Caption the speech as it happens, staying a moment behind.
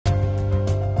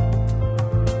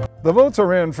The votes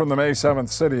are in from the May 7th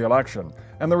city election,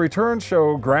 and the returns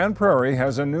show Grand Prairie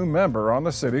has a new member on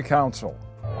the city council.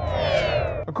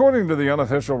 According to the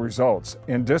unofficial results,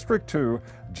 in District 2,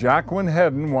 Jacqueline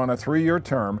Hedden won a 3-year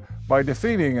term by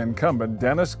defeating incumbent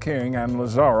Dennis King and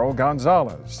Lazaro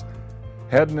Gonzalez.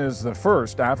 Hedden is the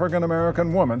first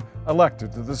African-American woman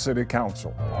elected to the city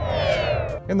council.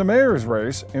 In the mayor's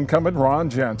race, incumbent Ron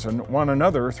Jensen won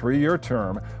another 3-year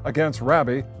term against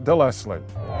Rabbi DeLeslie.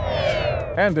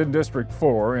 And in District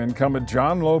 4, incumbent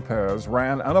John Lopez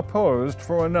ran unopposed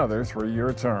for another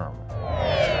 3-year term.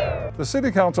 The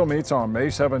City Council meets on May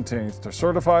 17th to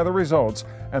certify the results,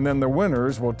 and then the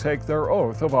winners will take their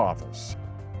oath of office.